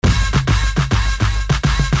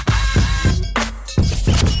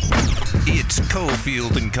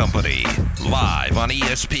Cofield and Company, live on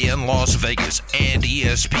ESPN Las Vegas and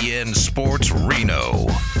ESPN Sports Reno.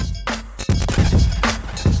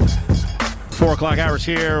 4 o'clock hours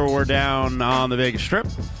here. We're down on the Vegas Strip.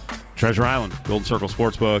 Treasure Island, Golden Circle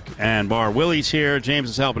Sportsbook and Bar. Willie's here.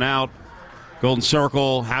 James is helping out. Golden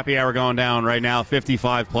Circle, happy hour going down right now.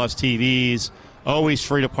 55-plus TVs. Always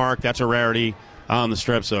free to park. That's a rarity on the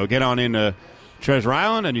Strip. So get on into Treasure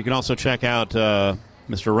Island, and you can also check out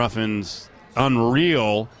Mr. Ruffin's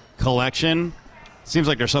Unreal Collection. Seems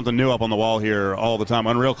like there's something new up on the wall here all the time.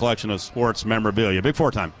 Unreal Collection of sports memorabilia. Big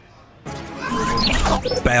Four time.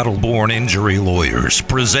 Battleborn Injury Lawyers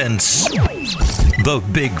presents The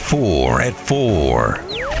Big Four at 4.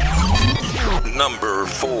 Number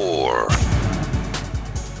 4.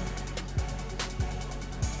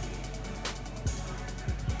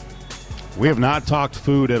 We have not talked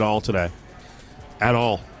food at all today. At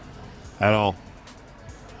all.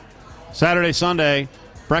 Saturday, Sunday,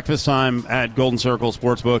 breakfast time at Golden Circle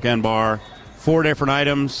Sportsbook and Bar. 4 different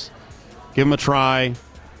items. Give them a try.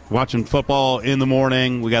 Watching football in the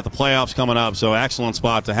morning. We got the playoffs coming up, so excellent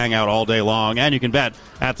spot to hang out all day long. And you can bet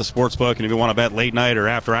at the Sportsbook. And if you want to bet late night or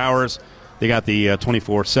after hours, they got the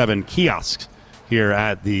 24/7 kiosks here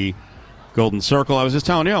at the Golden Circle. I was just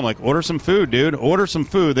telling you, I'm like, order some food, dude. Order some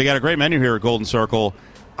food. They got a great menu here at Golden Circle.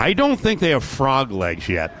 I don't think they have frog legs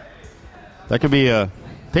yet. That could be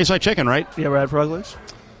tastes like chicken, right? You ever had frog legs?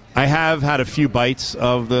 I have had a few bites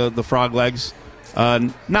of the frog legs.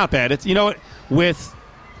 Not bad. It's, you know what, with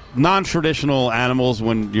non-traditional animals,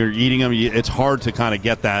 when you're eating them, it's hard to kind of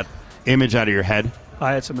get that image out of your head.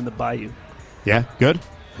 I had some in the bayou. Yeah, good?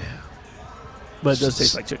 Yeah. But it does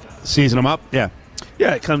taste like chicken. Season them up? Yeah.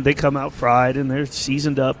 Yeah, they come out fried, and they're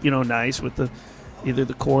seasoned up, nice with either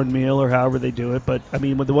the cornmeal or however they do it. But, I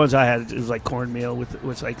mean, with the ones I had, it was like cornmeal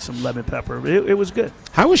with like some lemon pepper. It was good.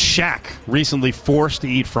 How was Shaq recently forced to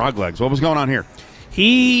eat frog legs? What was going on here?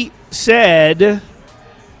 He said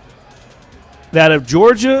that if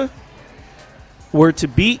Georgia were to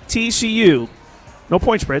beat TCU, no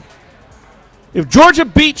point spread, if Georgia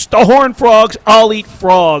beats the Horned Frogs, I'll eat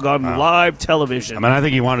frog on live television. I mean, I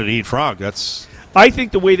think he wanted to eat frog. I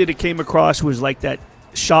think the way that it came across was like that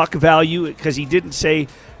shock value, because he didn't say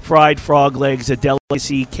fried frog legs, a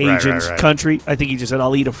delicacy, Cajuns country. I think he just said,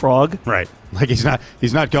 I'll eat a frog. Right. Like he's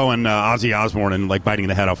not going Ozzy Osbourne and like biting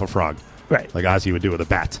the head off a frog. Right. Like Ozzy would do with a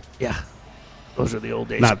bat. Yeah. Those are the old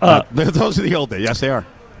days. Those are the old days. Yes, they are.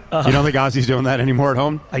 You don't think Ozzy's doing that anymore at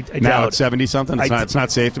home? I now doubt at 70-something? It's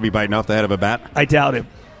not safe to be biting off the head of a bat? I doubt it.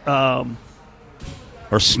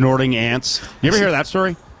 Or snorting ants. You ever hear that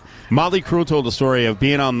story? Motley Crue told the story of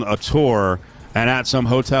being on a tour and at some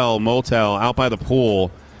hotel, motel, out by the pool,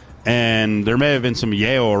 and there may have been some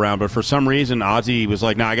yayo around, but for some reason, Ozzy was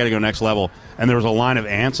like, I got to go next level. And there was a line of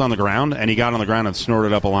ants on the ground, and he got on the ground and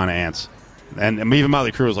snorted up a line of ants. And even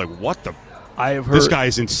Motley Crue was like, what the? I have heard, this guy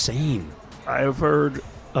is insane. I have heard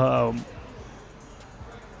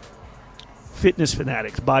fitness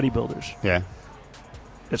fanatics, bodybuilders,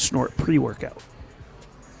 that snort pre-workout.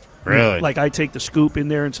 Really? Like I take the scoop in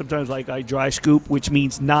there, and sometimes like I dry scoop, which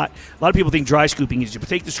means not. A lot of people think dry scooping is you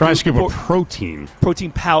take the dry scoop of protein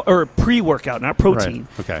powder or pre-workout, not protein.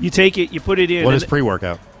 Right. Okay. You take it, you put it in. What is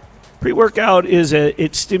pre-workout? Pre-workout is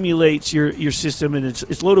it stimulates your system, and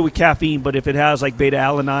it's loaded with caffeine. But if it has like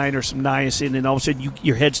beta-alanine or some niacin, and all of a sudden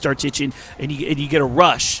your head starts itching, and you get a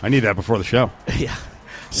rush. I need that before the show. Yeah.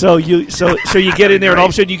 So you get in there, and all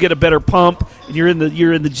of a sudden you get a better pump, and you're in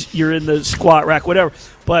the squat rack, whatever.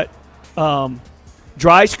 But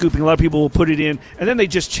dry scooping, a lot of people will put it in, and then they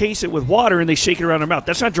just chase it with water and they shake it around their mouth.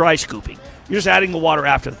 That's not dry scooping. You're just adding the water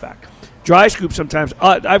after the fact. Dry scoop sometimes.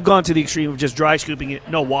 I've gone to the extreme of just dry scooping it,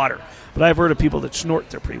 no water. But I've heard of people that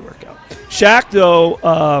snort their pre-workout. Shaq,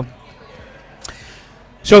 though,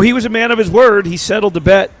 so he was a man of his word. He settled the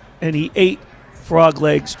bet, and he ate frog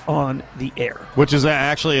legs on the air, which is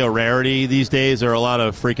actually a rarity these days. There are a lot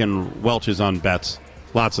of freaking Welches on bets,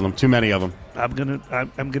 lots of them, too many of them.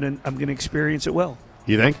 I'm gonna experience it well.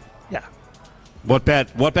 You think? Yeah. What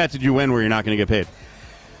bet did you win where you're not going to get paid?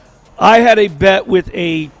 I had a bet with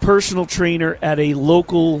a personal trainer at a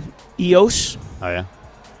local EOS. Oh yeah.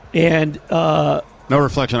 And no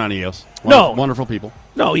reflection on EOS. Wonderful people.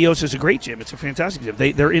 No, EOS is a great gym. It's a fantastic gym.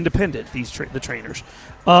 They're independent. The trainers.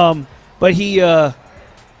 But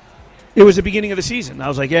it was the beginning of the season. I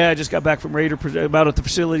was like, I just got back from Raider about at the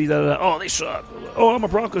facility. Oh, they suck. Oh, I'm a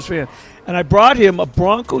Broncos fan. And I brought him a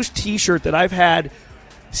Broncos T-shirt that I've had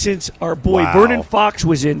since our boy Vernon Fox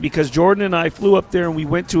was in, because Jordan and I flew up there and we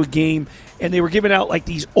went to a game, and they were giving out like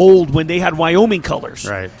these old, when they had Wyoming colors.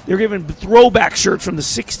 Right. They were giving throwback shirts from the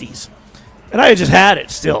 60s. And I had just had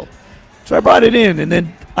it still. So I brought it in, and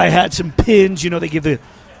then I had some pins. They give the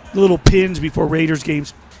little pins before Raiders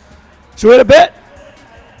games. So we had a bet,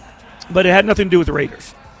 but it had nothing to do with the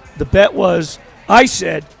Raiders. The bet was, I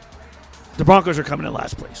said, the Broncos are coming in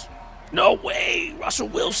last place. No way, Russell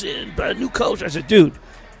Wilson, but a new coach. I said, dude,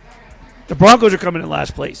 the Broncos are coming in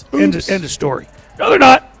last place. End of story. No, they're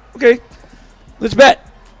not. Okay, let's bet.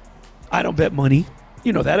 I don't bet money.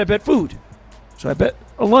 You know that. I bet food. So I bet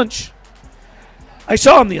a lunch. I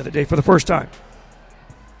saw him the other day for the first time.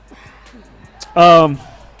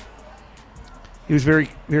 He was very,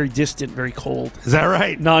 very distant, very cold. Is that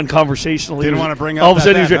right? Non-conversational. Didn't want to bring up all of a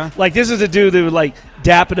sudden. that, He was huh? like, this is a dude that would like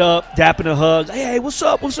dap it up, dapping a hug. Hey, what's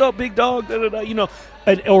up, big dog? Da, da,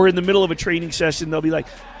 da, or in the middle of a training session, they'll be like,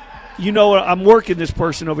 I'm working this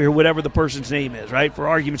person over here, whatever the person's name is, right? For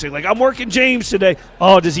argument's sake, like, I'm working James today.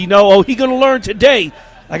 Oh, does he know? Oh, he going to learn today.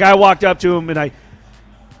 Like, I walked up to him and I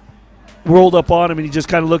rolled up on him and he just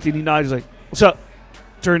kind of looked and he nodded. He's like, what's up?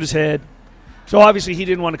 Turned his head. So obviously he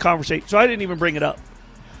didn't want to conversate. So I didn't even bring it up.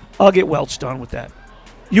 I'll get welched on with that.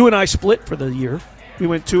 You and I split for the year. We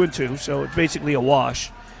went 2-2, so it's basically a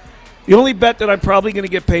wash. The only bet that I'm probably going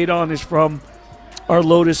to get paid on is from our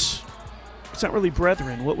Lotus. It's not really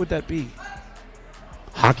brethren. What would that be?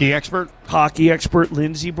 Hockey expert? Hockey expert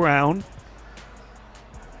Lindsey Brown.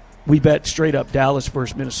 We bet straight up Dallas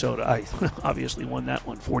versus Minnesota. I obviously won that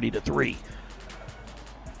one 40-3.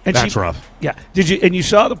 And That's rough. Yeah. Did you? And you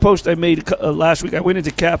saw the post I made last week. I went into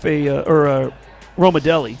Cafe Roma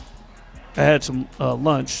Deli. I had some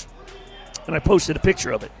lunch, and I posted a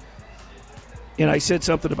picture of it. And I said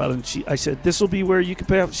something about it. And I said, "This will be where you can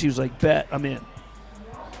pay up." She was like, "Bet, I'm in."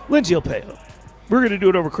 Lindsay will pay up. We're going to do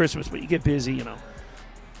it over Christmas, but you get busy,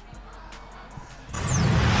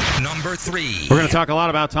 Number 3. We're going to talk a lot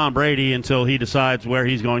about Tom Brady until he decides where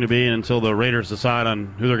he's going to be and until the Raiders decide on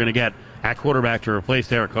who they're going to get at quarterback to replace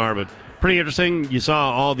Derek Carr. But pretty interesting. You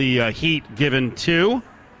saw all the heat given to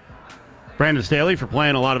Brandon Staley for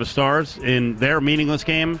playing a lot of his stars in their meaningless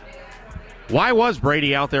game. Why was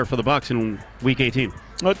Brady out there for the Bucs in Week 18?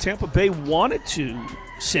 Well, Tampa Bay wanted to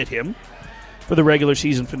sit him for the regular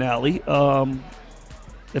season finale.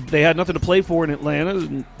 They had nothing to play for in Atlanta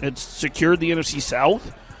and had secured the NFC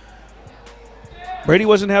South. Brady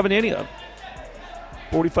wasn't having any of it.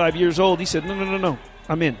 45 years old. He said, no.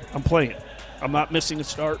 I'm in. I'm playing. I'm not missing a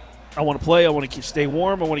start. I want to play. I want to stay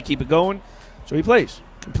warm. I want to keep it going. So he plays.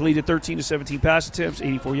 Completed 13 to 17 pass attempts,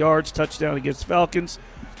 84 yards, touchdown against the Falcons.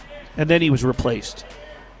 And then he was replaced.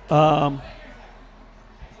 So,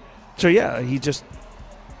 yeah, he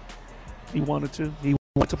wanted to. He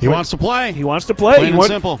wants to play. He wants to play. Plain and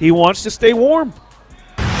simple. He wants to stay warm.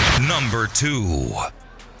 Number 2.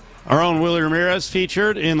 Our own Willie Ramirez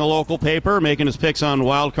featured in the local paper, making his picks on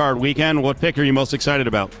Wild Card Weekend. What pick are you most excited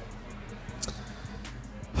about?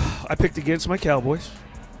 I picked against my Cowboys.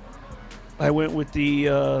 I went with the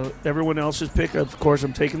everyone else's pick. Of course,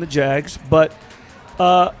 I'm taking the Jags. But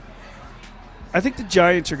I think the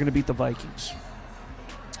Giants are going to beat the Vikings.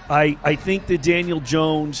 I think that Daniel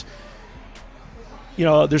Jones,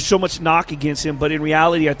 there's so much knock against him, but in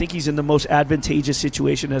reality, I think he's in the most advantageous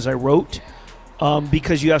situation, as I wrote,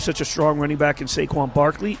 because you have such a strong running back in Saquon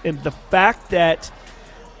Barkley. And the fact that,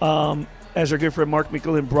 as our good friend Mark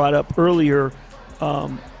McClellan brought up earlier,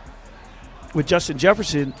 with Justin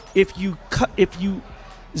Jefferson, if you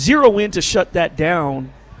zero in to shut that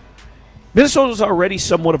down, Minnesota's already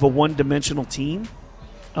somewhat of a one-dimensional team.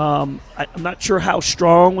 I'm not sure how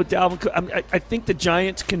strong with Dalvin Cook. I think the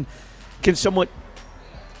Giants can somewhat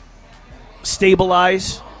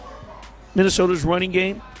stabilize Minnesota's running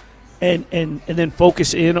game and then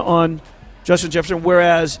focus in on Justin Jefferson,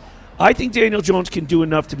 whereas I think Daniel Jones can do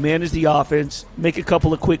enough to manage the offense, make a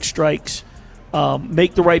couple of quick strikes,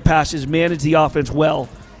 make the right passes, manage the offense well,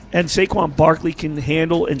 and Saquon Barkley can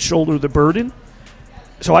handle and shoulder the burden.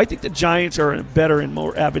 So I think the Giants are in a better and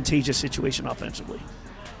more advantageous situation offensively.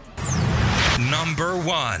 Number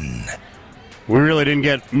 1. We really didn't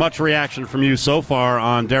get much reaction from you so far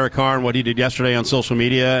on Derek Carr and what he did yesterday on social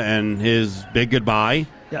media and his big goodbye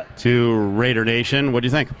to Raider Nation. What do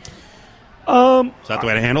you think? Is that the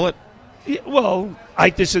way to handle it? Yeah, well,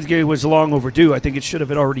 this was long overdue. I think it should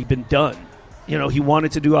have already been done. He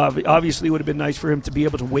wanted to do, obviously it would have been nice for him to be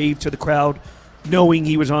able to wave to the crowd knowing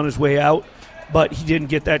he was on his way out, but he didn't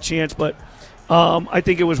get that chance. But I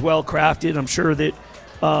think it was well crafted. I'm sure that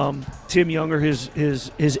Tim Younger,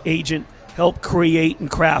 his agent, helped create and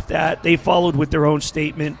craft that. They followed with their own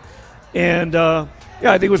statement. And, I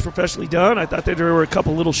think it was professionally done. I thought that there were a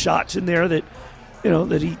couple little shots in there that,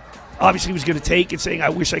 that he obviously was going to take and saying, I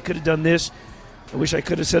wish I could have done this. I wish I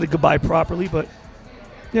could have said a goodbye properly. But,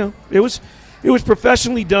 it was It was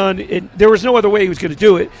professionally done, and there was no other way he was going to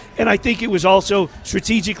do it. And I think it was also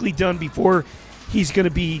strategically done before he's going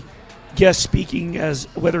to be guest speaking, as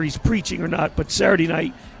whether he's preaching or not, but Saturday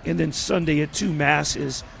night and then Sunday at 2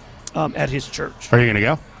 masses at his church. Are you going to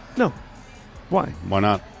go? No. Why? Why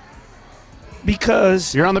not?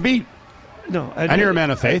 Because you're on the beat. No, and you're a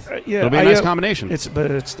man of faith. Yeah, it'll be a nice combination.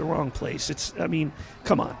 But it's the wrong place.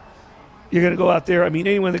 Come on. You're going to go out there. I mean,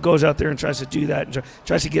 anyone that goes out there and tries to do that and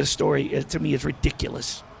tries to get a story, to me, is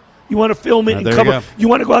ridiculous. You want to film it and cover. You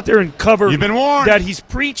want to go out there and cover. You've been warned that he's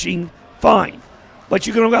preaching. Fine, but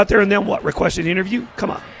you're going to go out there and then what? Request an interview?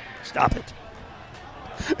 Come on, stop it.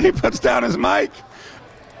 He puts down his mic.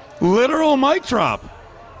 Literal mic drop.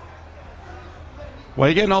 Why are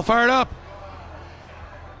you getting all fired up?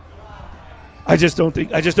 I just don't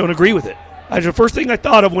agree with it. The first thing I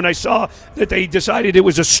thought of when I saw that they decided it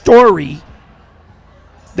was a story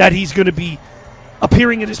that he's going to be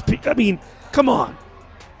appearing in his. I mean, come on.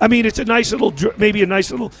 I mean, it's maybe a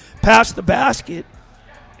nice little pass the basket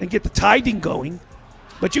and get the tithing going.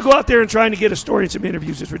 But you go out there and trying to get a story and some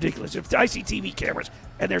interviews is ridiculous. If I see TV cameras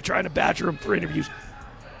and they're trying to badger him for interviews,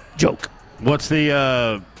 joke. What's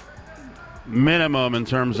the minimum in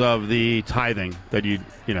terms of the tithing that you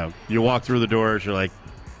walk through the doors, you're like,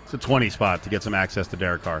 it's a 20 spot to get some access to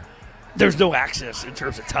Derek Carr? There's no access in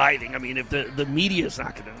terms of tithing. I mean, if the media is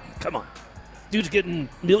not going to, come on. Dude's getting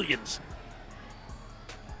millions.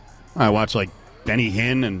 I watch like Benny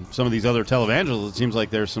Hinn and some of these other televangelists. It seems like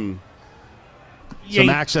there's some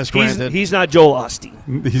access granted. He's not Joel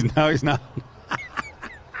Osteen. He's not.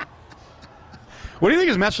 What do you think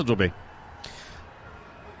his message will be?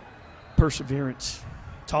 Perseverance,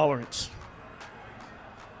 tolerance,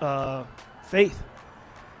 faith,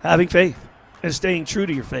 having faith, and staying true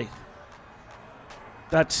to your faith.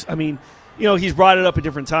 He's brought it up at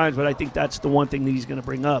different times, but I think that's the one thing that he's going to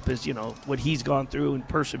bring up is, what he's gone through and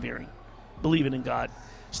persevering, believing in God,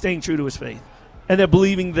 staying true to his faith, and then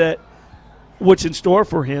believing that what's in store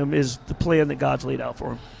for him is the plan that God's laid out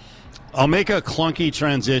for him. I'll make a clunky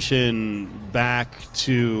transition back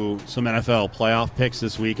to some NFL playoff picks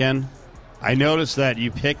this weekend. I noticed that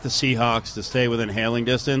you picked the Seahawks to stay within hailing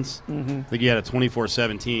distance. Mm-hmm. I think you had a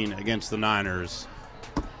 24-17 against the Niners.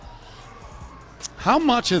 How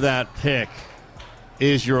much of that pick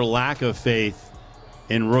is your lack of faith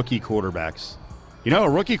in rookie quarterbacks? A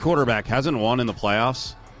rookie quarterback hasn't won in the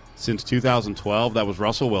playoffs since 2012. That was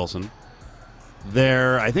Russell Wilson.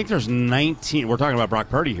 I think there's 19. We're talking about Brock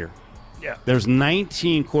Purdy here. Yeah. There's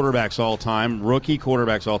 19 quarterbacks all time, rookie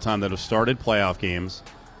quarterbacks all time, that have started playoff games.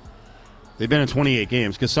 They've been in 28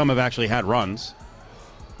 games because some have actually had runs.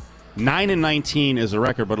 9-19 is a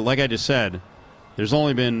record, but like I just said, there's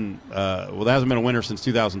only been there hasn't been a winner since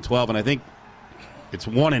 2012, and I think it's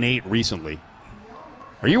 1-8 recently.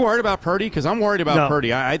 Are you worried about Purdy? Because I'm worried about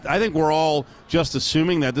Purdy. I think we're all just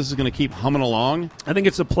assuming that this is going to keep humming along. I think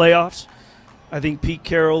it's the playoffs. I think Pete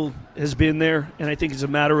Carroll has been there, and I think it's a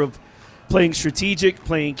matter of playing strategic,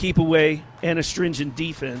 playing keep away, and a stringent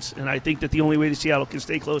defense. And I think that the only way that Seattle can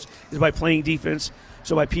stay close is by playing defense.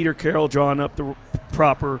 So by Peter Carroll drawing up the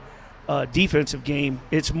proper defensive game,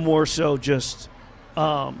 it's more so just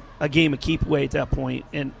a game of keep away at that point.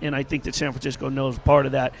 And I think that San Francisco knows part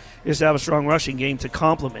of that is to have a strong rushing game to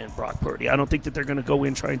complement Brock Purdy. I don't think that they're going to go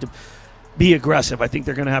in trying to be aggressive. I think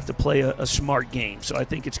they're going to have to play a smart game. So I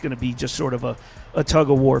think it's going to be just sort of a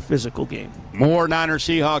tug-of-war physical game. More Niners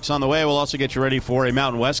Seahawks on the way. We'll also get you ready for a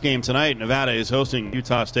Mountain West game tonight. Nevada is hosting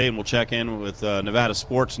Utah State, and we'll check in with Nevada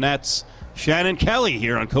Sports Net's Shannon Kelly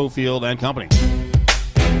here on Cofield and Company.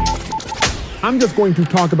 I'm just going to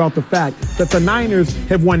talk about the fact that the Niners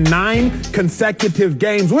have won 9 consecutive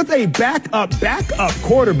games with a backup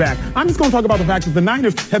quarterback. I'm just going to talk about the fact that the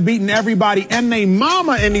Niners have beaten everybody and their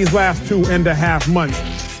mama in these last 2.5 months.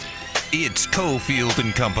 It's Cofield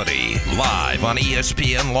and Company, live on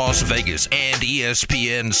ESPN Las Vegas and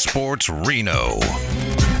ESPN Sports Reno.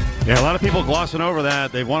 Yeah, a lot of people glossing over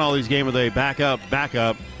that. They've won all these games with a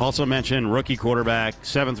backup. Also mentioned rookie quarterback,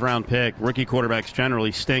 7th-round pick. Rookie quarterbacks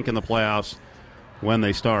generally stink in the playoffs when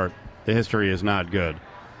they start. The history is not good.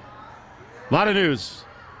 A lot of news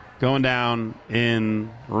going down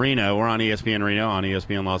in Reno. We're on ESPN Reno, on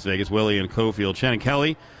ESPN Las Vegas. Willie and Cofield. Shannon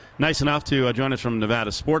Kelly, nice enough to join us from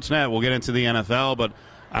Nevada Sportsnet. We'll get into the NFL.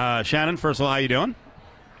 But, Shannon, first of all, how you doing?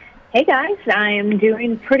 Hey, guys. I am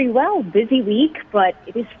doing pretty well. Busy week, but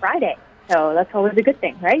it is Friday, so that's always a good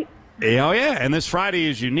thing, right? Oh, yeah, and this Friday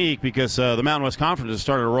is unique because the Mountain West Conference has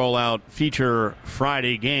started to roll out feature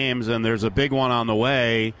Friday games, and there's a big one on the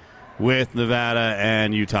way with Nevada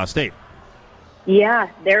and Utah State. Yeah,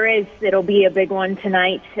 there is. It'll be a big one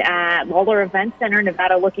tonight at Lawler Event Center.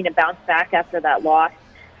 Nevada looking to bounce back after that loss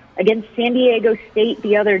against San Diego State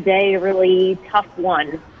the other day. A really tough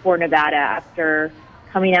one for Nevada after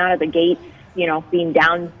coming out of the gates, being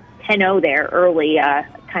down 10-0 there early,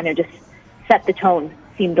 kind of just set the tone,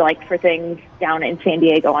 seemed like, for things down in San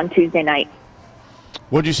Diego on Tuesday night.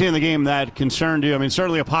 What did you see in the game that concerned you? I mean,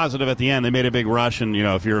 certainly a positive at the end. They made a big rush, and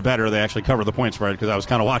if you're a bettor, they actually covered the point spread because I was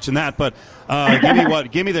kind of watching that. But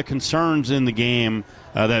give me the concerns in the game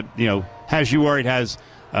that has you worried. Has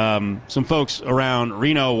some folks around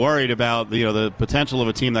Reno worried about the potential of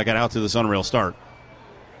a team that got out to this unreal start?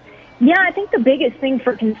 Yeah, I think the biggest thing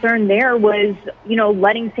for concern there was,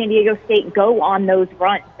 letting San Diego State go on those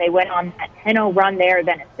runs. They went on a 10-0 run there,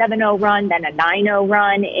 then a 7-0 run, then a 9-0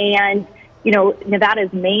 run, and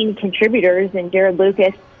Nevada's main contributors in Jared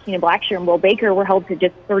Lucas, Keenan Blackshear, and Will Baker were held to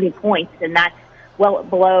just 30 points, and that's well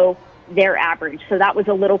below their average. So that was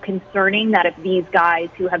a little concerning that if these guys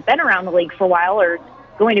who have been around the league for a while are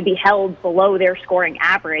going to be held below their scoring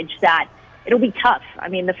average, that it'll be tough. I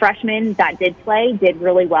mean, the freshmen that did play did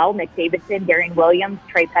really well. Nick Davidson, Darian Williams,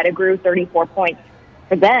 Trey Pettigrew, 34 points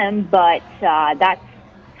for them, but that's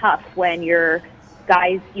tough when your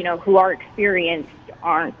guys, who are experienced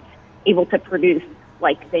aren't able to produce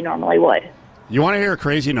like they normally would. You want to hear a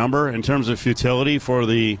crazy number in terms of futility for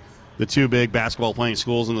the two big basketball playing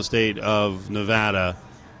schools in the state of Nevada?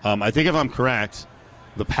 I think if I'm correct,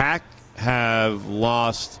 the Pac have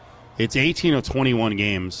lost, it's 18 of 21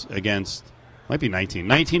 games against, might be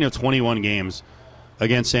 19 of 21 games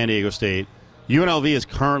against San Diego State. UNLV is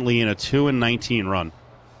currently in a 2-19 run.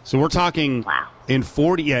 So we're talking in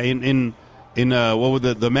 40, what would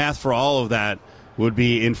the math for all of that would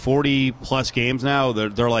be in 40-plus games now.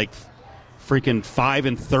 They're like freaking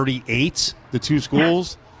 5-38, the two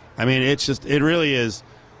schools. I mean, it really is.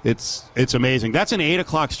 It's amazing. That's an 8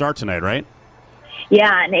 o'clock start tonight, right?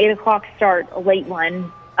 Yeah, an 8 o'clock start, a late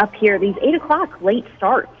one up here. These 8 o'clock late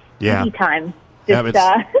starts, TV time. Just,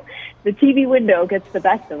 the TV window gets the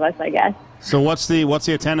best of us, I guess. So what's the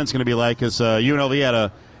attendance going to be like? Because UNLV had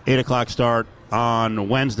a 8 o'clock start on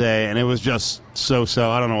Wednesday, and it was just so-so.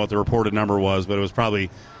 I don't know what the reported number was, but it was probably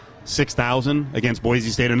 6,000 against Boise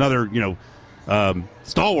State. Another,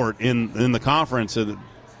 stalwart in the conference. Are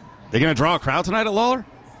they going to draw a crowd tonight at Lawler?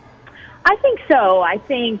 I think so. I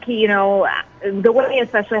think, the way,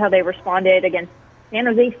 especially how they responded against San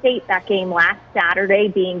Jose State, that game last Saturday,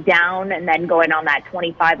 being down and then going on that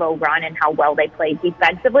 25-0 run and how well they played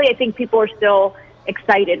defensively, I think people are still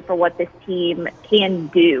excited for what this team can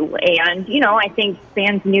do. And, I think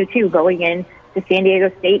fans knew, too, going in to San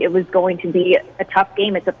Diego State, it was going to be a tough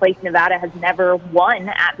game. It's a place Nevada has never won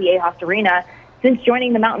at Viejas Arena since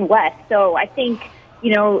joining the Mountain West. So I think,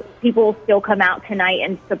 people still come out tonight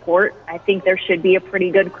and support. I think there should be a pretty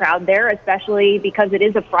good crowd there, especially because it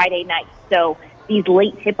is a Friday night. So these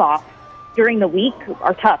late tip-offs during the week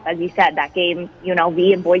are tough. As you said, that game,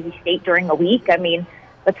 UNLV and Boise State during the week, I mean,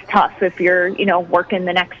 that's tough if you're, working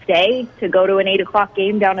the next day to go to an 8 o'clock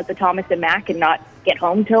game down at the Thomas and Mack and not get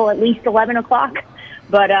home till at least 11 o'clock.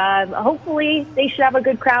 But hopefully they should have a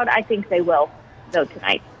good crowd. I think they will, though,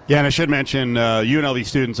 tonight. Yeah, and I should mention UNLV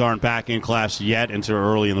students aren't back in class yet until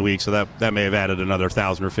early in the week, so that may have added another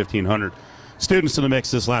 1,000 or 1,500 students to the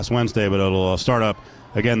mix this last Wednesday, but it'll start up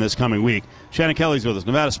again this coming week. Shannon Kelly's with us,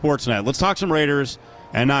 Nevada Sportsnet. Let's talk some Raiders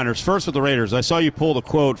and Niners. First with the Raiders, I saw you pull the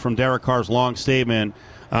quote from Derek Carr's long statement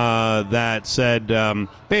that said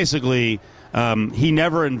basically he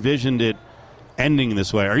never envisioned it ending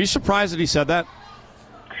this way. Are you surprised that he said that?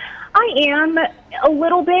 I am a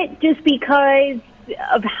little bit, just because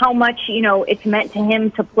of how much, it's meant to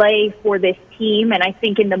him to play for this team. And I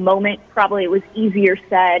think in the moment, probably it was easier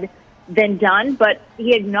said than done. But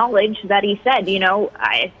he acknowledged that he said,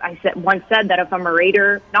 I once said that if I'm a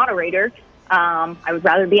Raider, not a Raider, I would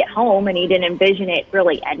rather be at home, and he didn't envision it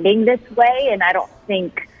really ending this way. And I don't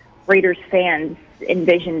think Raiders fans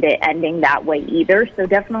envisioned it ending that way either. So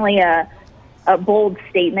definitely a bold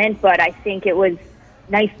statement, but I think it was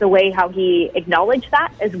nice the way how he acknowledged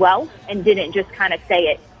that as well and didn't just kind of say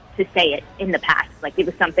it to say it in the past. Like it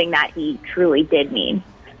was something that he truly did mean.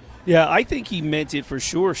 Yeah, I think he meant it for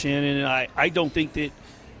sure, Shannon. And I don't think that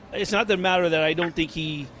 – it's not the matter that I don't think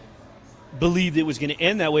he believed it was going to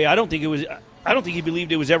end that way. I don't think he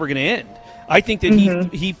believed it was ever going to end. I think that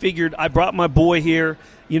he figured, I brought my boy here,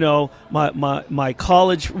 my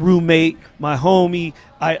college roommate, my homie,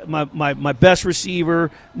 my best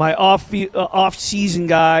receiver, my off-season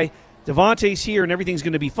guy. Devontae's here, and everything's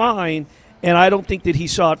going to be fine. And I don't think that he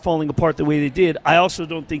saw it falling apart the way they did. I also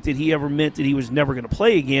don't think that he ever meant that he was never going to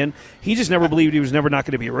play again. He just never believed he was never not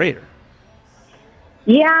going to be a Raider.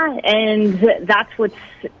 Yeah, and that's what's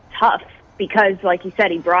tough because, like you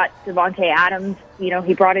said, he brought Davante Adams.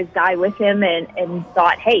 He brought his guy with him and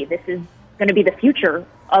thought, hey, this is going to be the future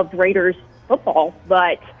of Raiders football.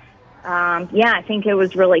 But, I think it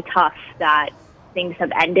was really tough that things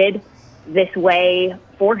have ended this way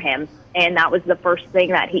for him. And that was the first thing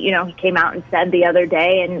that he came out and said the other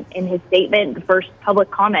day in his statement, the first public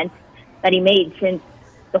comment that he made since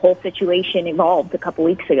the whole situation evolved a couple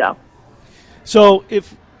weeks ago. So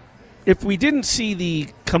if we didn't see the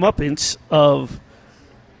comeuppance of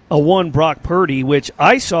a one Brock Purdy, which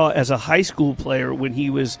I saw as a high school player when he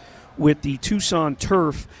was with the Tucson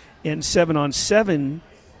Turf in 7-on-7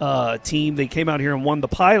 team, they came out here and won the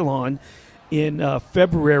Pylon in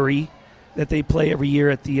February that they play every year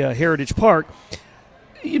at the Heritage Park.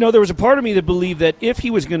 There was a part of me that believed that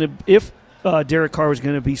if Derek Carr was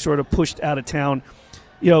going to be sort of pushed out of town,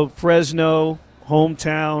 Fresno,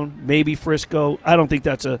 hometown, maybe Frisco, I don't think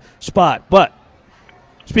that's a spot. But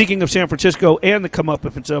speaking of San Francisco and the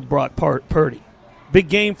comeuppance of Brock Purdy, big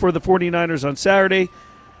game for the 49ers on Saturday.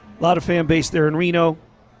 A lot of fan base there in Reno.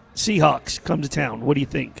 Seahawks come to town. What do you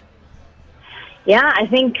think? Yeah, I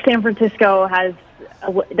think San Francisco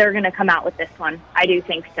they're going to come out with this one. I do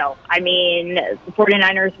think so. I mean, the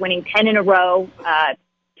 49ers winning 10 in a row,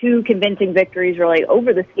 2 convincing victories really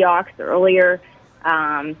over the Seahawks earlier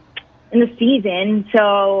in the season.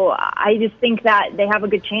 So I just think that they have a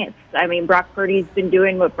good chance. I mean, Brock Purdy's been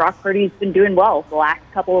doing what Brock Purdy's been doing well the last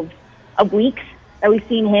couple of weeks that we've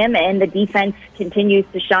seen him, and the defense continues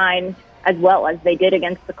to shine as well as they did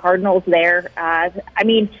against the Cardinals there.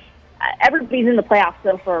 Everybody's in the playoffs,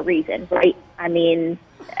 though, for a reason, right? I mean,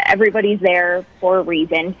 everybody's there for a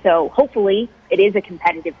reason. So hopefully it is a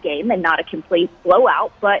competitive game and not a complete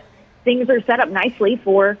blowout, but things are set up nicely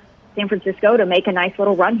for San Francisco to make a nice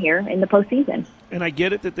little run here in the postseason. And I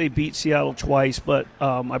get it that they beat Seattle twice, but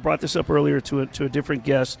I brought this up earlier to a different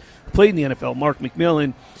guest who played in the NFL, Mark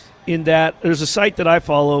McMillan, in that there's a site that I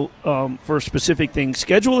follow for specific things,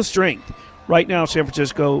 Schedule of Strength. Right now, San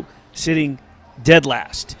Francisco sitting dead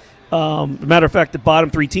last. As a matter of fact, the bottom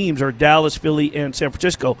 3 teams are Dallas, Philly, and San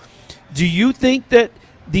Francisco. Do you think that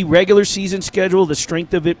the regular season schedule, the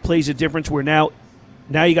strength of it, plays a difference where now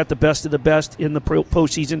you got the best of the best in the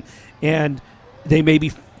postseason, and they may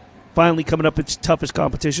be finally coming up its toughest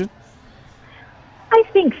competition? I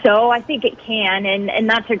think so. I think it can, and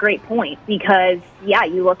that's a great point because,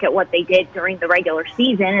 you look at what they did during the regular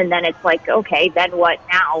season, and then it's like, okay, then what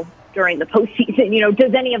now during the postseason?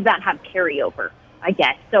 Does any of that have carryover, I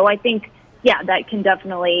guess? So I think, that can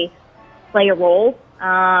definitely play a role.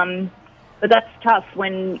 But that's tough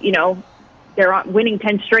when, they're winning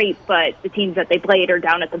 10 straight, but the teams that they played are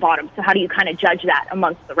down at the bottom. So how do you kind of judge that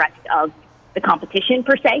amongst the rest of the competition,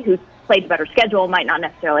 per se, who's played a better schedule, might not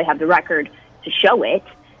necessarily have the record to show it.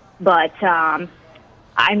 But, that's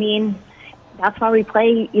why we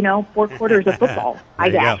play, 4 quarters of football, I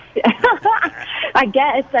guess. I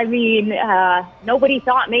guess. Nobody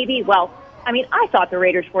thought I thought the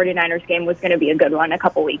Raiders-49ers game was going to be a good one a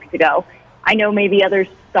couple weeks ago. I know maybe others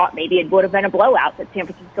thought maybe it would have been a blowout, that San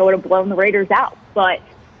Francisco would have blown the Raiders out. But,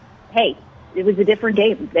 hey, it was a different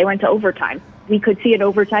game. They went to overtime. We could see an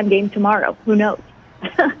overtime game tomorrow. Who knows?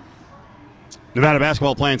 Nevada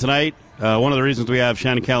basketball playing tonight. One of the reasons we have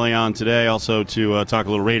Shannon Kelly on today also to talk a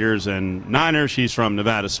little Raiders and Niners. She's from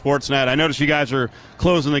Nevada Sportsnet. I noticed you guys are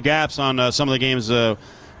closing the gaps on some of the games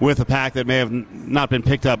with a pack that may have not been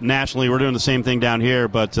picked up nationally. We're doing the same thing down here,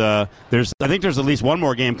 but I think there's at least one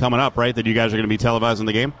more game coming up, right, that you guys are going to be televising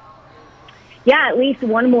the game? Yeah, at least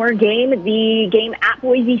one more game. The game at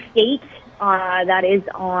Boise State, that is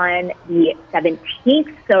on the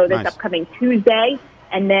 17th, so this upcoming Tuesday.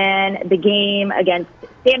 And then the game against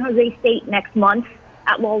San Jose State next month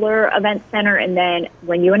at Lawler Event Center, and then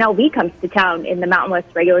when UNLV comes to town in the Mountain West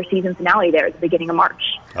regular season finale there at the beginning of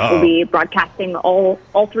March. We'll be broadcasting all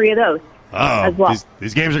 3 of those as well.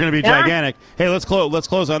 These games are going to be gigantic. Hey, let's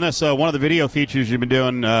close on this. One of the video features you've been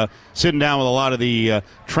doing, sitting down with a lot of the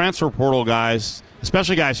transfer portal guys,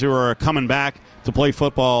 especially guys who are coming back to play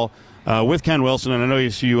football with Ken Wilson, and I know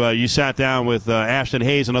you sat down with Ashton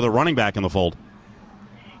Hayes, another running back in the fold.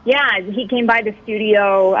 Yeah, he came by the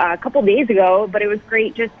studio a couple days ago, but it was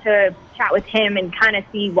great just to chat with him and kind of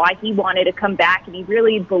see why he wanted to come back. And he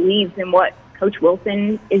really believes in what Coach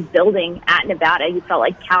Wilson is building at Nevada. He felt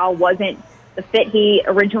like Cal wasn't the fit he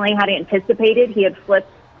originally had anticipated. He had flipped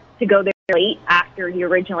to go there late after he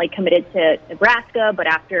originally committed to Nebraska, but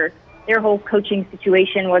after their whole coaching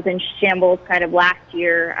situation was in shambles kind of last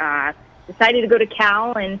year, decided to go to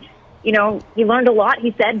Cal, and you know, he learned a lot,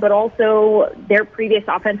 he said, but also their previous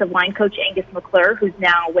offensive line coach, Angus McClure, who's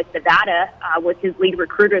now with Nevada, was his lead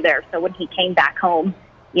recruiter there. So when he came back home,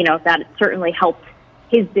 you know, that certainly helped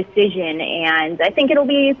his decision, and I think it'll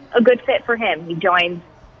be a good fit for him. He joins,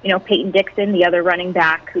 you know, Peyton Dixon, the other running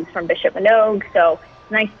back who's from Bishop Manogue, so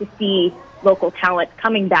it's nice to see local talent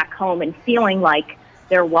coming back home and feeling like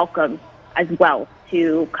they're welcome as well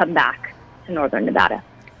to come back to Northern Nevada.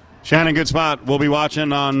 Shannon, good spot. We'll be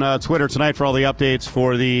watching on Twitter tonight for all the updates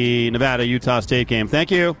for the Nevada-Utah State game.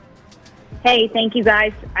 Thank you. Hey, thank you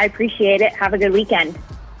guys. I appreciate it. Have a good weekend.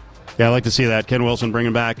 Yeah, I'd like to see that. Ken Wilson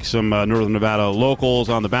bringing back some Northern Nevada locals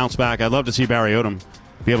on the bounce back. I'd love to see Barry Odom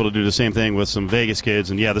be able to do the same thing with some Vegas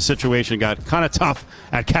kids. And, yeah, the situation got kind of tough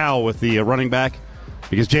at Cal with the running back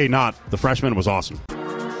because Jay Knott, the freshman, was awesome.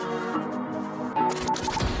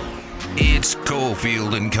 It's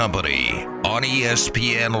Cofield and Company on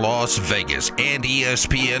ESPN Las Vegas and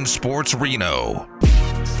ESPN Sports Reno.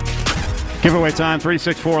 Giveaway time,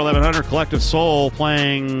 364-1100. Collective Soul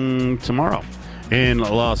playing tomorrow in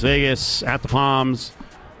Las Vegas at the Palms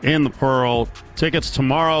in the Pearl. Tickets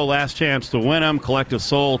tomorrow, last chance to win them. Collective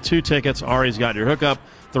Soul, 2 tickets. Ari's got your hookup.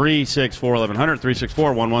 364-1100,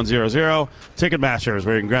 364-1100. Ticketmasters,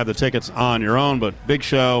 where you can grab the tickets on your own. But big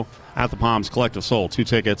show at the Palms, Collective Soul, 2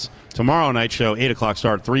 tickets. Tomorrow night show, 8 o'clock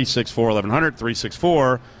start,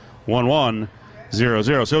 364-1100, 364-1100.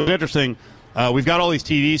 So it's interesting. We've got all these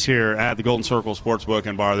TVs here at the Golden Circle Sportsbook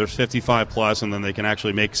and Bar. There's 55 plus, and then they can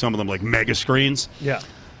actually make some of them like mega screens. Yeah.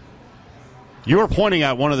 You were pointing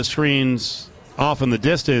at one of the screens off in the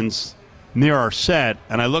distance near our set,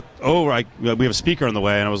 and I looked over. We have a speaker on the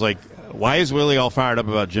way, and I was like, why is Willie all fired up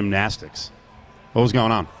about gymnastics? What was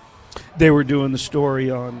going on? They were doing the story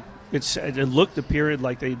on it looked a period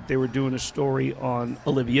like they were doing a story on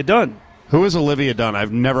Olivia Dunn. Who is Olivia Dunn?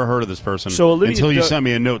 I've never heard of this person until you sent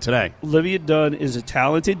me a note today. Olivia Dunn is a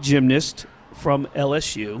talented gymnast from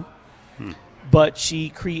LSU, but she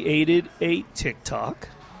created a TikTok,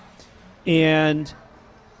 and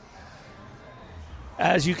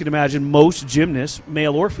as you can imagine, most gymnasts,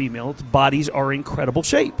 male or female, bodies are in incredible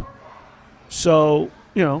shape. So,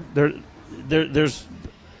 you know, there's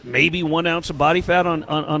maybe 1 ounce of body fat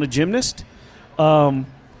on a gymnast.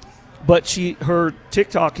 But her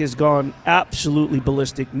TikTok has gone absolutely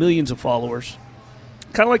ballistic, millions of followers.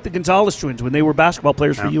 Kind of like the Gonzalez twins when they were basketball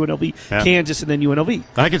players for UNLV, Kansas, and then UNLV.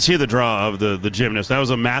 I could see the draw of the gymnast. I was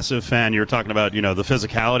a massive fan. You were talking about, you know, the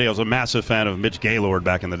physicality. I was a massive fan of Mitch Gaylord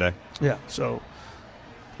back in the day. Yeah, so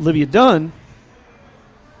Olivia Dunn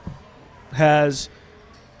has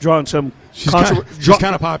drawn some... She's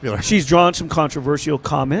kind of popular. She's drawn some controversial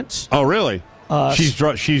comments. Oh, really?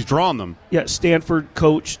 She's drawn them. Yeah, Stanford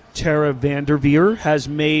coach Tara Vanderveer has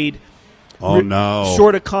made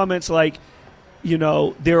sort of comments like, you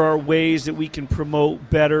know, there are ways that we can promote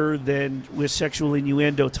better than with sexual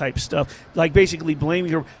innuendo type stuff, like basically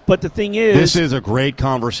blaming her. But the thing is, this is a great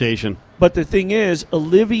conversation. But the thing is,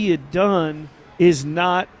 Olivia Dunn is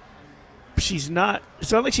not. She's not.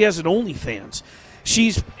 It's not like she has an OnlyFans.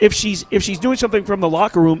 If she's doing something from the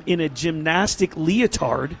locker room in a gymnastic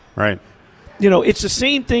leotard, right? You know, it's the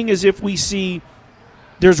same thing as if we see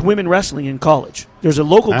there's women wrestling in college. There's a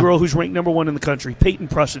local girl who's ranked number 1 in the country, Peyton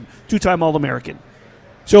Prusson, 2-time All-American.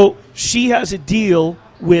 So she has a deal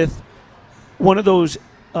with one of those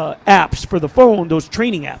apps for the phone, those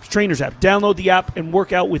training apps, trainers app. Download the app and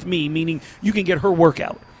work out with me, meaning you can get her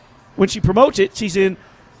workout. When she promotes it, she's in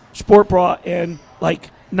sport bra and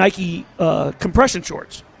like Nike compression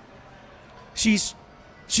shorts. She's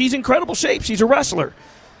incredible shape. She's a wrestler.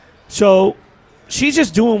 So she's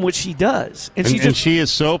just doing what she does. And she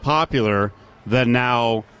is so popular that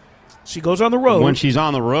now she goes on the road. When she's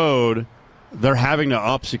on the road, they're having to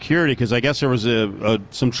up security because I guess there was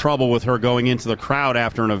some trouble with her going into the crowd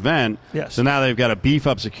after an event. Yes. So now they've got to beef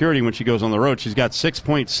up security when she goes on the road. She's got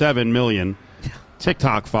 6.7 million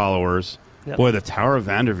TikTok followers. Yep. Boy, the Tower of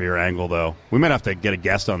Vanderveer angle, though. We might have to get a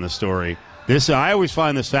guest on this story. I always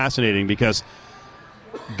find this fascinating because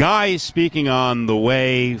guys speaking on the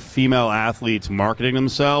way female athletes marketing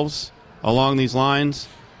themselves along these lines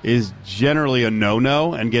is generally a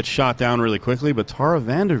no-no and gets shot down really quickly. But Tara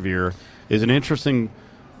Vanderveer is an interesting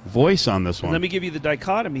voice on this one. Let me give you the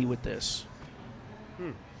dichotomy with this.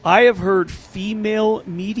 I have heard female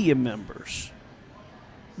media members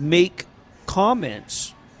make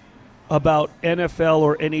comments about NFL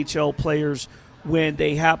or NHL players when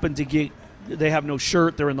they happen to they have no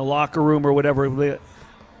shirt, they're in the locker room or whatever.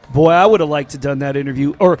 Boy, I would have liked to done that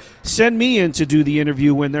interview. Or send me in to do the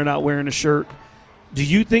interview when they're not wearing a shirt. Do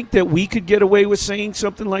you think that we could get away with saying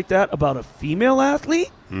something like that about a female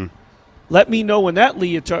athlete? Let me know when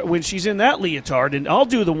she's in that leotard, and I'll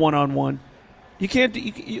do the one-on-one. You can't.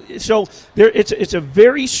 So it's a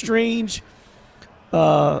very strange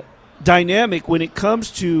dynamic when it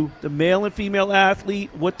comes to the male and female athlete,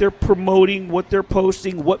 what they're promoting, what they're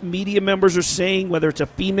posting, what media members are saying, whether it's a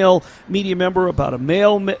female media member about a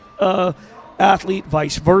male athlete,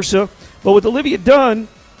 vice versa. But with Olivia Dunne,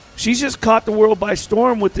 she's just caught the world by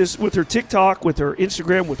storm with her TikTok, with her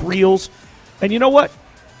Instagram, with Reels. And you know what?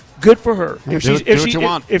 Good for her.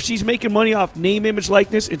 If she's making money off name, image,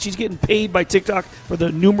 likeness, and she's getting paid by TikTok for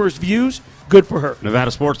the numerous views, good for her.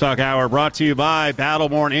 Nevada Sports Talk Hour brought to you by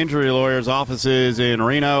Battleborn Injury Lawyers, offices in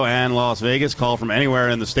Reno and Las Vegas. Call from anywhere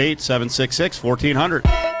in the state, 766-1400.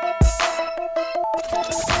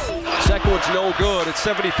 Second one's no good. It's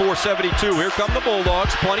 74-72. Here come the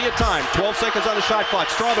Bulldogs. Plenty of time. 12 seconds on the shot clock.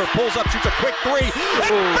 Strother pulls up, shoots a quick three,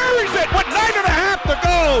 and buries it with 9.5 to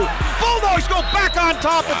go. Bulldogs go back on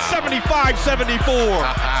top at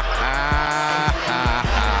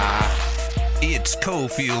 75-74. It's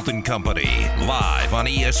Cofield and Company, live on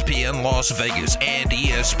ESPN Las Vegas and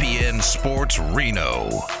ESPN Sports Reno.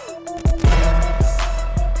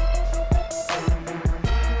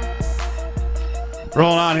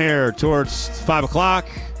 Rolling on here towards 5 o'clock.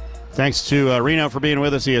 Thanks to Reno for being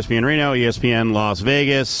with us, ESPN Reno, ESPN Las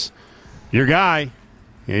Vegas. Your guy,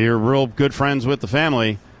 you're real good friends with the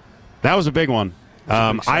family. That was a big one.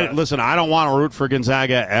 Listen, I don't want to root for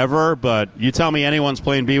Gonzaga ever, but you tell me anyone's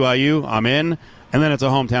playing BYU, I'm in. And then it's a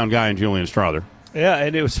hometown guy in Julian Strother. Yeah,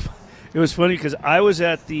 and it was funny because I was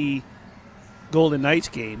at the Golden Knights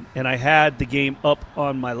game, and I had the game up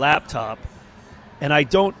on my laptop, and I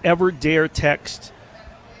don't ever dare text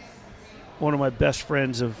one of my best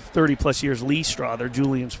friends of 30-plus years, Lee Strother,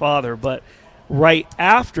 Julian's father. But right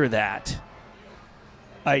after that,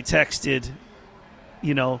 I texted,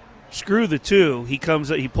 screw the two. He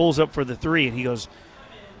pulls up for the three, and he goes,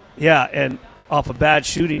 yeah, and off a bad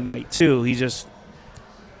shooting night, too. He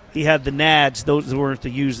had the nads. Those weren't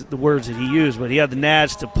the words that he used, but he had the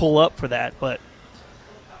nads to pull up for that. But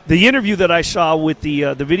the interview that I saw with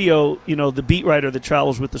the video, the beat writer that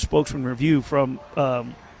travels with the Spokesman Review from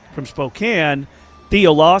Spokane,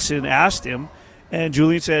 Theo Lawson asked him, and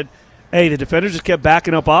Julian said, hey, the defenders just kept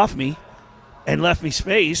backing up off me and left me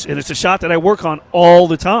space, and it's a shot that I work on all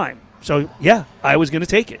the time. So, yeah, I was going to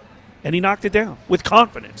take it. And he knocked it down with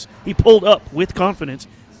confidence. He pulled up with confidence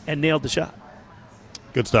and nailed the shot.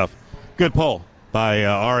 Good stuff. Good poll by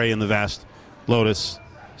Ari and the Vast Lotus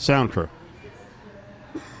Sound Crew.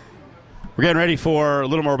 We're getting ready for a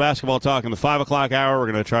little more basketball talk in the 5 o'clock hour.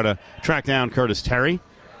 We're going to try to track down Curtis Terry.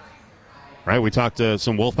 Right, we talked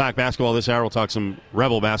some Wolfpack basketball this hour. We'll talk some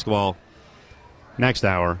Rebel basketball next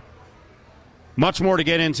hour. Much more to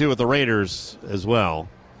get into with the Raiders as well,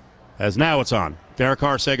 as now it's on. Derek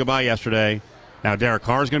Carr said goodbye yesterday. Now Derek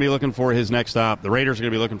Carr is going to be looking for his next stop. The Raiders are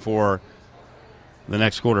going to be looking for the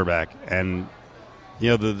next quarterback. And,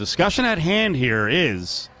 the discussion at hand here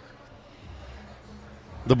is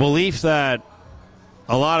the belief that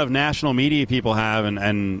a lot of national media people have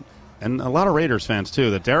and a lot of Raiders fans too,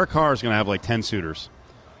 that Derek Carr is going to have like 10 suitors.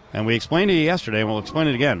 And we explained to you yesterday, and we'll explain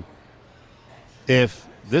it again. If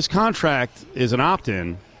this contract is an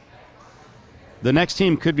opt-in, the next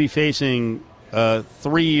team could be facing a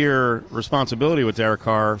 3-year responsibility with Derek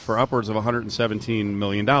Carr for upwards of $117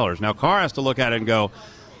 million. Now, Carr has to look at it and go,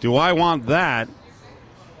 do I want that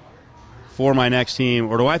for my next team,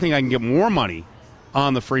 or do I think I can get more money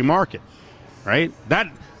on the free market? Right?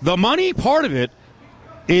 The money part of it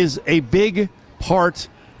is a big part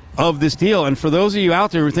of this deal. And for those of you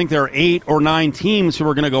out there who think there are 8 or 9 teams who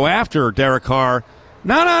are going to go after Derek Carr,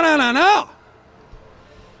 no.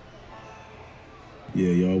 Yeah,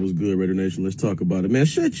 y'all was good, Raider Nation. Let's talk about it. Man,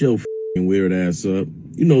 shut your weird ass up.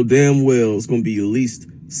 You know damn well it's going to be at least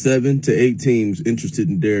 7 to 8 teams interested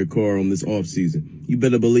in Derek Carr on this offseason. You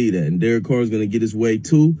better believe that. And Derek Carr is going to get his way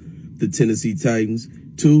to the Tennessee Titans,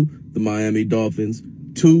 to the Miami Dolphins,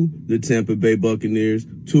 to the Tampa Bay Buccaneers,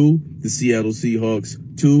 to the Seattle Seahawks,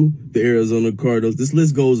 to the Arizona Cardinals. This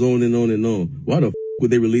list goes on and on and on. Why the would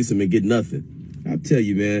they release him and get nothing? I'll tell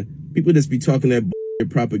you, man. People just be talking that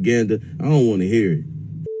propaganda. I don't want to hear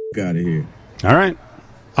it. Out of here. All right.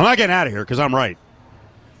 I'm not getting out of here because I'm right.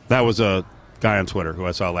 That was a guy on Twitter who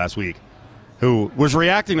I saw last week who was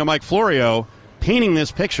reacting to Mike Florio painting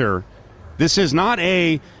this picture. This is not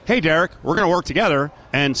a, hey, Derek, we're going to work together,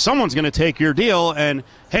 and someone's going to take your deal, and,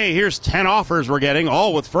 hey, here's 10 offers we're getting,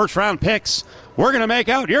 all with first-round picks. We're going to make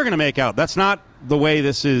out. You're going to make out. That's not the way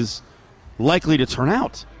this is likely to turn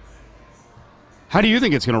out. How do you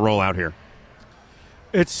think it's going to roll out here?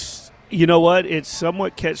 It's you know what? It's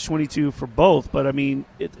somewhat catch-22 for both. But, I mean,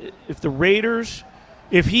 if the Raiders –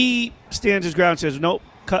 if he stands his ground and says, nope,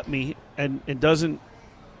 cut me, and doesn't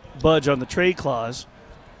budge on the trade clause,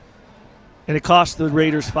 and it costs the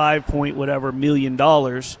Raiders $5 million,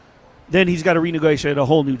 then he's got to renegotiate a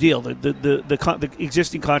whole new deal. The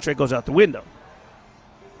existing contract goes out the window.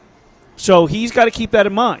 So he's got to keep that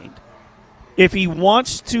in mind. If he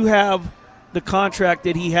wants to have the contract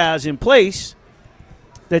that he has in place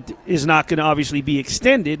that is not going to obviously be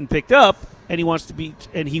extended and picked up, and he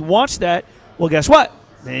wants that, well, guess what?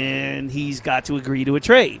 Then he's got to agree to a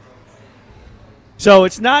trade. So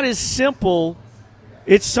it's not as simple.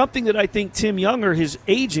 It's something that I think Tim Younger, his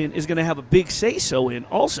agent, is going to have a big say-so in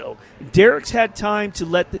also. Derek's had time to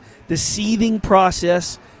let the seething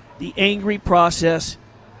process, the angry process,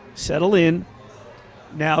 settle in.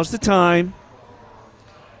 Now's the time.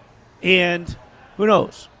 And who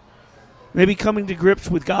knows? Maybe coming to grips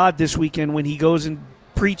with God this weekend when he goes and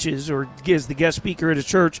preaches or gives the guest speaker at a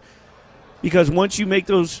church. Because once you make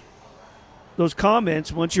those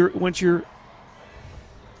comments, once you're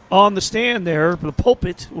on the stand there, the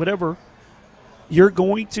pulpit, whatever, you're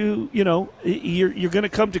going to, you're going to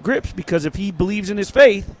come to grips, because if he believes in his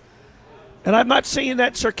faith, and I'm not saying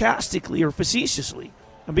that sarcastically or facetiously,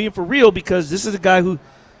 I'm being for real, because this is a guy who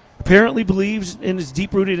apparently believes and is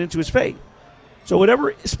deep-rooted into his faith. So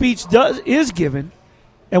whatever speech is given,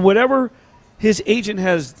 and whatever his agent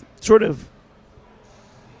has sort of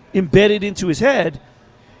embedded into his head,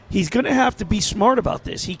 he's going to have to be smart about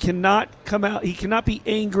this. He cannot come out. He cannot be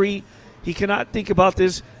angry. He cannot think about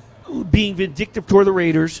this being vindictive toward the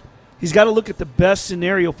Raiders. He's got to look at the best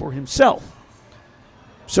scenario for himself.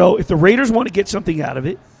 So if the Raiders want to get something out of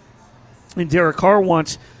it, and Derek Carr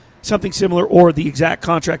wants something similar or the exact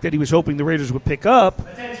contract that he was hoping the Raiders would pick up,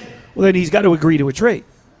 well, then he's got to agree to a trade.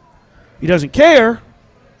 He doesn't care,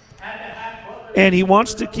 and he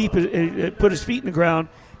wants to put his feet in the ground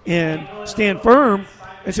and stand firm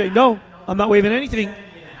and say, no, I'm not waiving anything.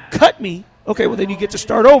 Cut me. Okay, well, then you get to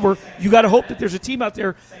start over. You got to hope that there's a team out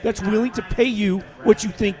there that's willing to pay you what you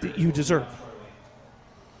think that you deserve.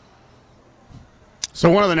 So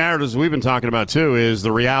one of the narratives we've been talking about, too, is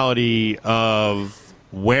the reality of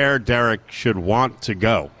where Derek should want to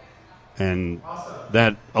go. And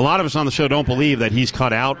that a lot of us on the show don't believe that he's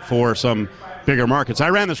cut out for some bigger markets. I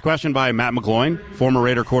ran this question by Matt McGloin, former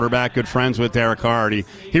Raider quarterback, good friends with Derek Carr. He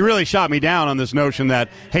really shot me down on this notion that,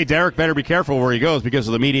 hey, Derek better be careful where he goes because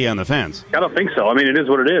of the media and the fans. I don't think so. I mean, it is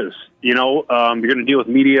what it is. You're going to deal with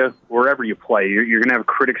media wherever you play. You're going to have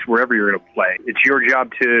critics wherever you're going to play. It's your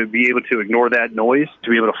job to be able to ignore that noise, to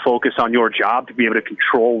be able to focus on your job, to be able to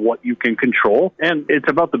control what you can control. And it's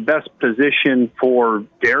about the best position for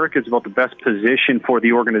Derek. It's about the best position for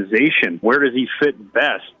the organization. Where does he fit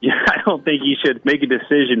best? I don't think he should make a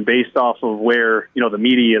decision based off of where, the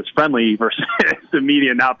media is friendly versus the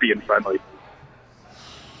media not being friendly.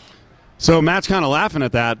 So Matt's kind of laughing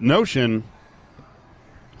at that notion.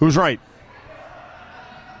 Who's right?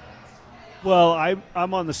 Well,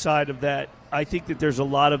 I'm on the side of that. I think that there's a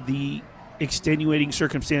lot of the extenuating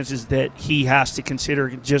circumstances that he has to consider.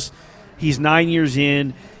 Just he's 9 years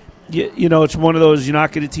in. It's one of those, you're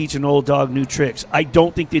not going to teach an old dog new tricks. I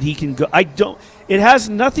don't think that he can go. It has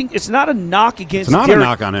nothing. It's not a knock against Derek. It's not a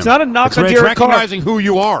knock on him. It's not a knock on Derek Carr. It's recognizing who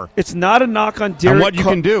you are. It's not a knock on Derek and what you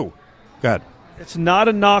can do. Go ahead. It's not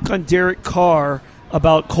a knock on Derek Carr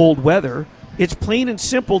about cold weather. It's plain and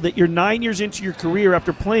simple that you're 9 years into your career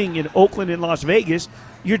after playing in Oakland and Las Vegas.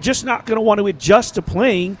 You're just not going to want to adjust to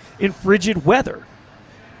playing in frigid weather.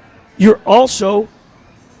 You're also,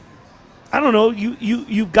 I don't know,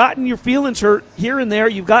 you've gotten your feelings hurt here and there.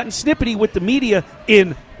 You've gotten snippety with the media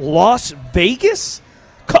in Las Vegas.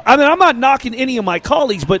 I mean, I'm not knocking any of my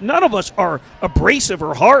colleagues, but none of us are abrasive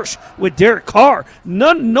or harsh with Derek Carr.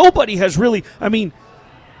 Nobody has really, I mean,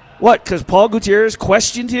 what, because Paul Gutierrez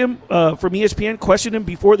questioned him from ESPN, questioned him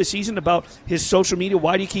before the season about his social media.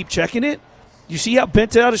 Why do you keep checking it? You see how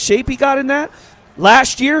bent out of shape he got in that?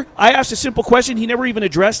 Last year, I asked a simple question. He never even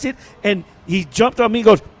addressed it, and he jumped on me and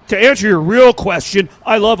goes, to answer your real question,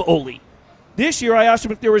 I love Ole. This year, I asked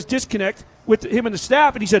him if there was disconnect with him and the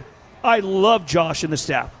staff, and he said, I love Josh and the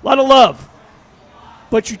staff. A lot of love.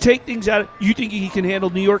 But you take things out. You think he can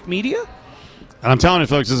handle New York media? And I'm telling you,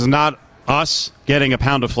 folks, this is not us getting a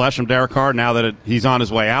pound of flesh from Derek Carr now that he's on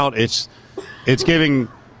his way out. It's giving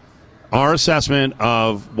our assessment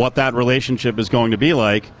of what that relationship is going to be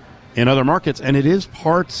like in other markets, and it is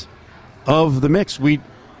part of the mix. We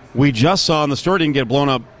just saw, and the story didn't get blown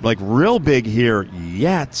up like real big here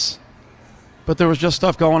yet, but there was just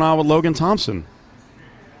stuff going on with Logan Thompson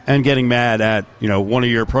and getting mad at one of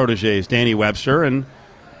your proteges, Danny Webster, and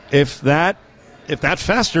if that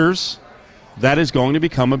festers, that is going to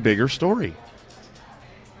become a bigger story.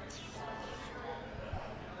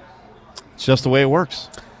 It's just the way it works.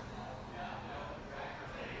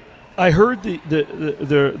 I heard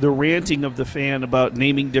the ranting of the fan about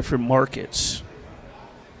naming different markets.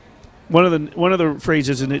 One of the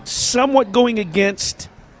phrases, and it's somewhat going against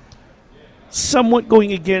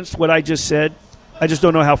what I just said. I just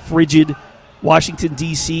don't know how frigid Washington,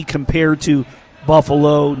 D.C. compared to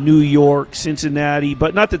Buffalo, New York, Cincinnati,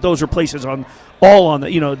 but not that those are places all on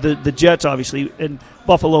the Jets, obviously, and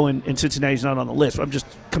Buffalo and Cincinnati's not on the list. I'm just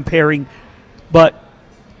comparing. But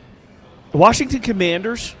the Washington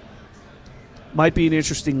Commanders might be an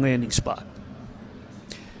interesting landing spot.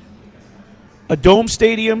 A dome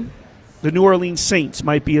stadium, the New Orleans Saints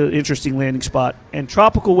might be an interesting landing spot. And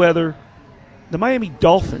tropical weather, the Miami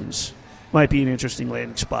Dolphins might be an interesting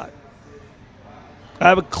landing spot. I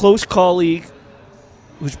have a close colleague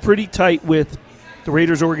who's pretty tight with the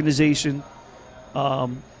Raiders organization.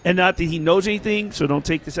 And not that he knows anything, so don't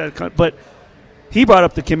take this out of context, but he brought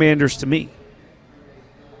up the Commanders to me.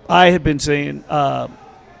 I had been saying,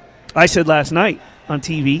 I said last night on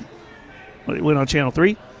TV, when it went on Channel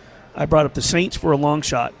 3, I brought up the Saints for a long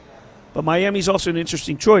shot. But Miami's also an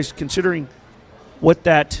interesting choice, considering what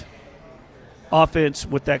that offense,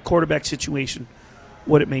 with that quarterback situation,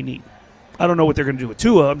 what it may need. I don't know what they're going to do with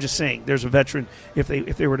Tua. I'm just saying there's a veteran if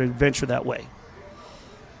they were to venture that way.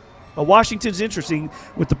 But Washington's interesting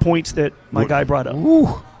with the points that my guy brought up.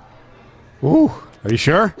 Ooh. Are you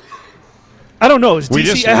sure? I don't know. Is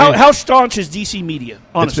DC, how staunch is DC media?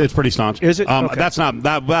 Honestly, it's pretty staunch. Is it? Okay. That's not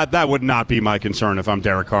that would not be my concern if I'm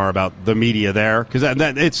Derek Carr about the media there, because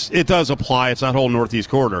it does apply. It's that whole Northeast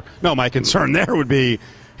corridor. No, my concern there would be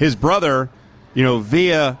his brother. Derek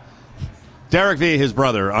via his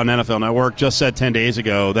brother on NFL Network just said 10 days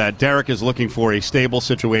ago that Derek is looking for a stable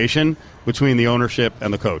situation between the ownership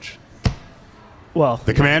and the coach. Well,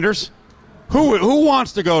 the Commanders. Who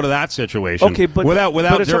wants to go to that situation? Okay, but without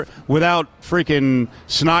freaking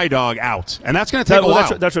Snydog out, and that's going to take a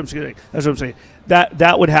while. That's what I'm saying.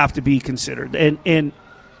 That would have to be considered, and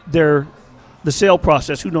the sale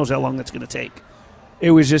process. Who knows how long that's going to take?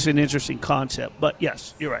 It was just an interesting concept, but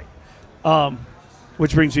yes, you're right.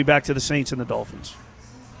 Which brings me back to the Saints and the Dolphins.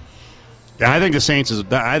 Yeah, I think the Saints is.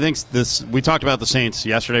 I think this. We talked about the Saints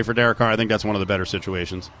yesterday for Derek Carr. I think that's one of the better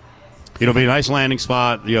situations. It'll be a nice landing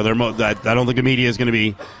spot. I don't think the media is going to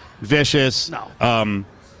be vicious. No.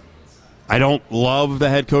 I don't love the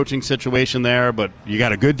head coaching situation there, but you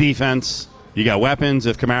got a good defense. You got weapons.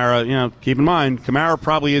 If Kamara, keep in mind, Kamara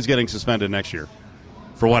probably is getting suspended next year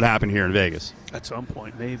for what happened here in Vegas. At some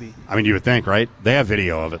point, maybe. I mean, you would think, right? They have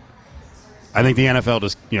video of it. I think the NFL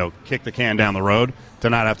just, kicked the can down the road to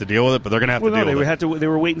not have to deal with it, but they're going to have to deal with it. They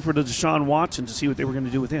were waiting for the Deshaun Watson to see what they were going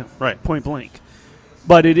to do with him. Right. Point blank.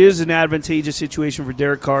 But it is an advantageous situation for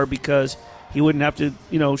Derek Carr because he wouldn't have to,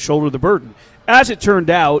 shoulder the burden. As it turned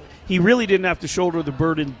out, he really didn't have to shoulder the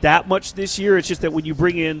burden that much this year. It's just that when you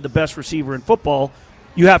bring in the best receiver in football,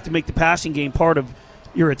 you have to make the passing game part of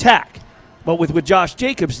your attack. But with what Josh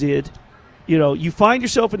Jacobs did, you find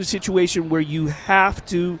yourself in a situation where you have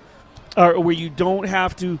to, or where you don't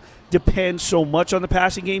have to depend so much on the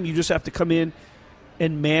passing game. You just have to come in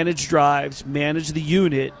and manage drives, manage the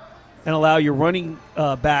unit, and allow your running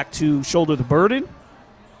back to shoulder the burden.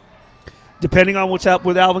 Depending on what's up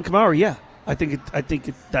with Alvin Kamara, yeah, I think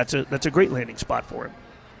that's a great landing spot for him.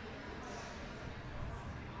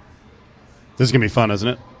 This is gonna be fun, isn't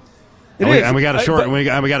it? And we got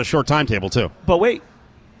a short timetable too. But wait,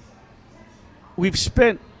 we've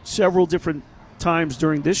spent several different times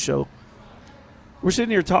during this show. We're sitting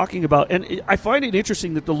here talking about, and I find it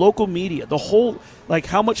interesting that the local media, the whole,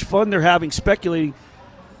 how much fun they're having speculating.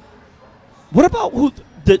 What about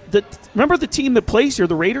remember the team that plays here,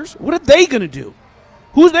 the Raiders? What are they going to do?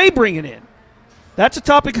 Who are they bringing in? That's a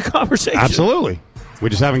topic of conversation. Absolutely. We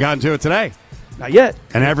just haven't gotten to it today. Not yet.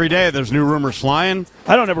 And every day there's new rumors flying.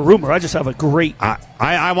 I don't have a rumor. I just have a great.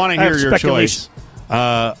 I want to hear your choice.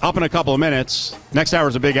 Up in a couple of minutes. Next hour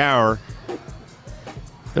is a big hour.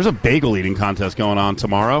 There's a bagel eating contest going on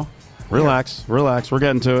tomorrow. Relax. We're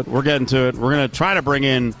getting to it. We're going to try to bring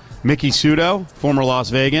in Mickey Sudo, former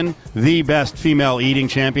Las Vegan, the best female eating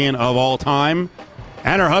champion of all time,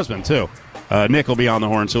 and her husband, too. Nick will be on the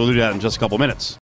horn, so we'll do that in just a couple minutes.